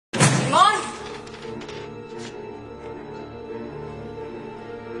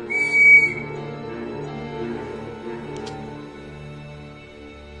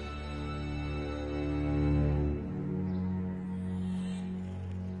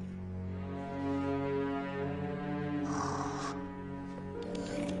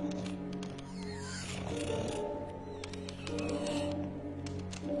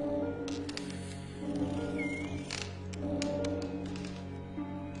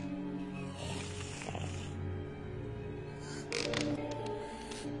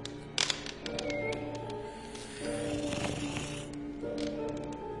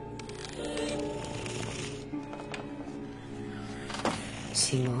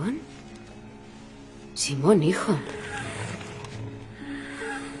Simón. Simón, hijo.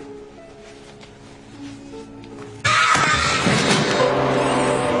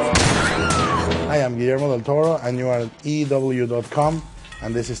 Hi, I'm Guillermo del Toro, and you are at EW.com,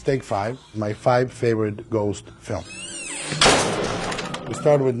 and this is Take 5, my 5 favorite ghost films. We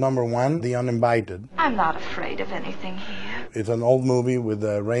start with number 1, The Uninvited. I'm not afraid of anything here. It's an old movie with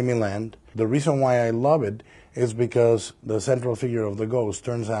Amy Land. The reason why I love it is because the central figure of the ghost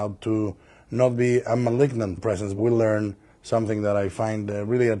turns out to not be a malignant presence. We learn something that I find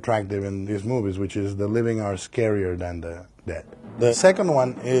really attractive in these movies, which is the living are scarier than the dead. The second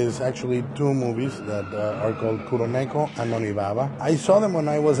one is actually 2 movies that are called Kuroneko and Onibaba. I saw them when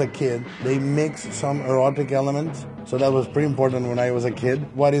I was a kid. They mix some erotic elements, so that was pretty important when I was a kid.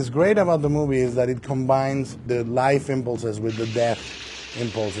 What is great about the movie is that it combines the life impulses with the death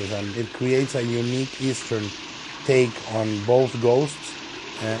impulses, and it creates a unique Eastern take on both ghosts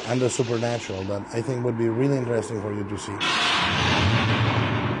and the supernatural that I think would be really interesting for you to see.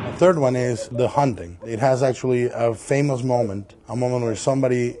 The third one is The Hunting. It has actually a famous moment, a moment where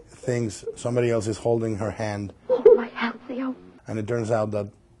somebody thinks somebody else is holding her hand. Hold my hand, Theo. And it turns out that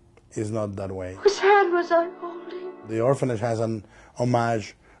it's not that way. Whose hand was I holding? The orphanage has an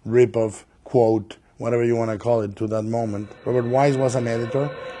homage, rip-off, quote, whatever you want to call it, to that moment. Robert Wise was an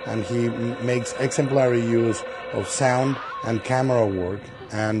editor, and he makes exemplary use of sound and camera work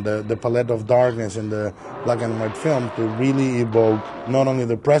and the palette of darkness in the black and white film to really evoke not only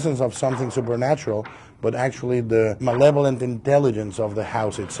the presence of something supernatural, but actually the malevolent intelligence of the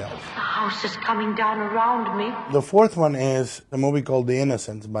house itself. The house is coming down around me. The fourth one is a movie called The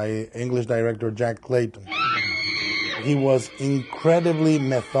Innocents by English director Jack Clayton. He was incredibly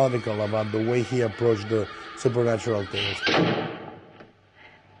methodical about the way he approached the supernatural tales.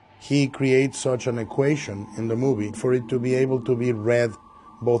 He creates such an equation in the movie for it to be able to be read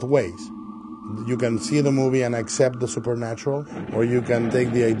both ways. You can see the movie and accept the supernatural, or you can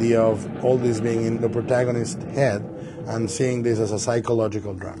take the idea of all this being in the protagonist's head and seeing this as a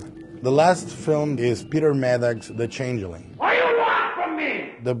psychological drama. The last film is Peter Medak's The Changeling. What do you want from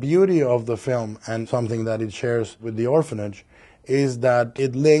me? The beauty of the film, and something that it shares with the orphanage, is that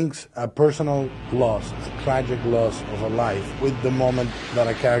it links a personal loss, a tragic loss of a life, with the moment that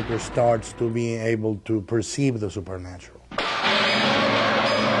a character starts to be able to perceive the supernatural.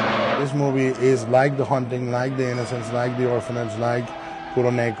 This movie is like The Hunting, like The Innocents, like The Orphanage, like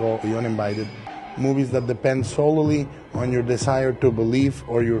Kuroneko, The Uninvited. Movies that depend solely on your desire to believe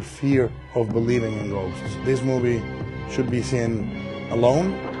or your fear of believing in ghosts. This movie should be seen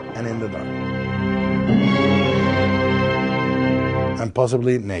alone and in the dark. And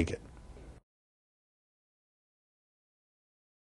possibly naked.